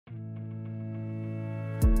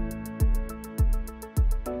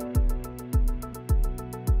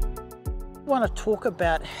want to talk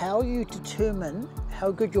about how you determine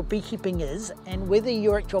how good your beekeeping is and whether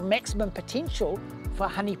you're at your maximum potential for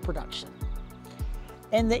honey production.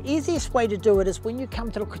 And the easiest way to do it is when you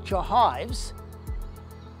come to look at your hives,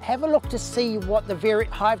 have a look to see what the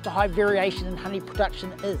hive to hive variation in honey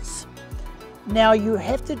production is. Now you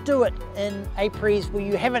have to do it in apiaries where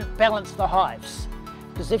you haven't balanced the hives,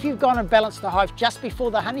 because if you've gone and balanced the hives just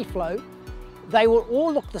before the honey flow, they will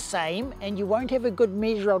all look the same and you won't have a good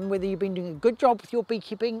measure on whether you've been doing a good job with your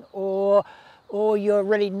beekeeping or you're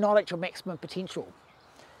really not at your maximum potential.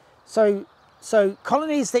 So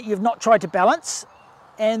colonies that you've not tried to balance,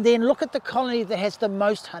 and then look at the colony that has the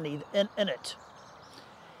most honey in it.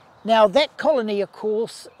 Now that colony, of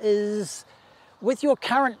course, is, with your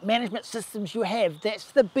current management systems you have, that's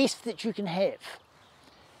the best that you can have.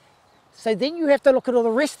 So then you have to look at all the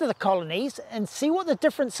rest of the colonies and see what the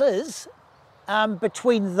difference is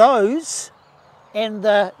between those and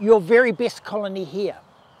your very best colony here.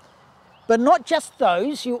 But not just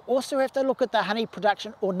those, you also have to look at the honey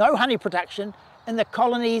production or no honey production in the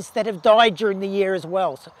colonies that have died during the year as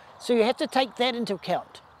well. So you have to take that into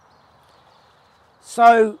account.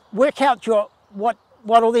 So work out what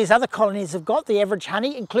all these other colonies have got, the average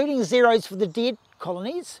honey, including zeros for the dead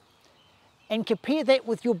colonies, and compare that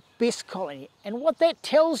with your best colony. And what that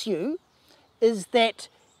tells you is that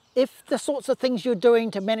if the sorts of things you're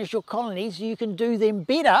doing to manage your colonies, you can do them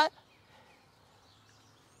better,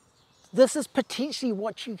 this is potentially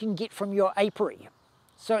what you can get from your apiary.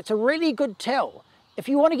 So it's a really good tell. If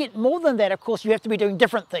you want to get more than that, of course, you have to be doing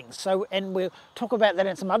different things. And we'll talk about that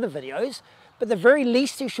in some other videos. But the very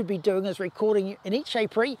least you should be doing is recording in each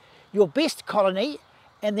apiary your best colony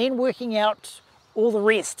and then working out all the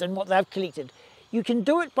rest and what they've collected. You can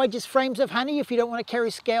do it by just frames of honey if you don't want to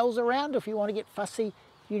carry scales around. If you want to get fussy,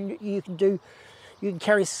 you can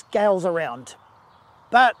carry scales around.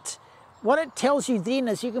 But what it tells you then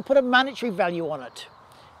is you can put a monetary value on it.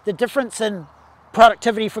 The difference in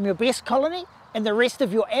productivity from your best colony and the rest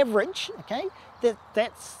of your average, okay,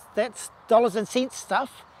 that's dollars and cents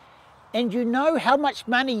stuff. And you know how much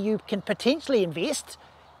money you can potentially invest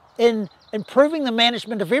in improving the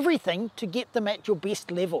management of everything to get them at your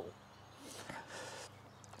best level.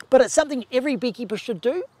 But it's something every beekeeper should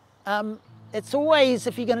do. It's always,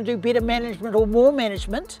 if you're going to do better management or more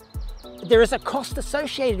management, there is a cost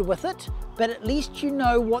associated with it, but at least you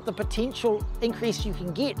know what the potential increase you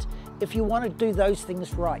can get if you want to do those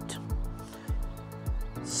things right.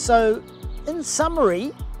 So in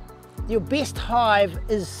summary, your best hive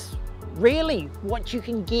is really what you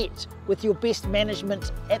can get with your best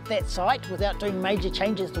management at that site without doing major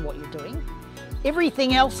changes to what you're doing.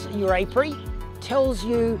 Everything else in your apiary tells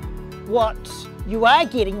you what you are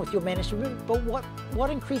getting with your management, but what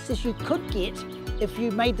increases you could get if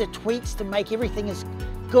you made the tweaks to make everything as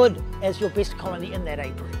good as your best colony in that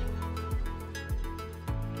apiary.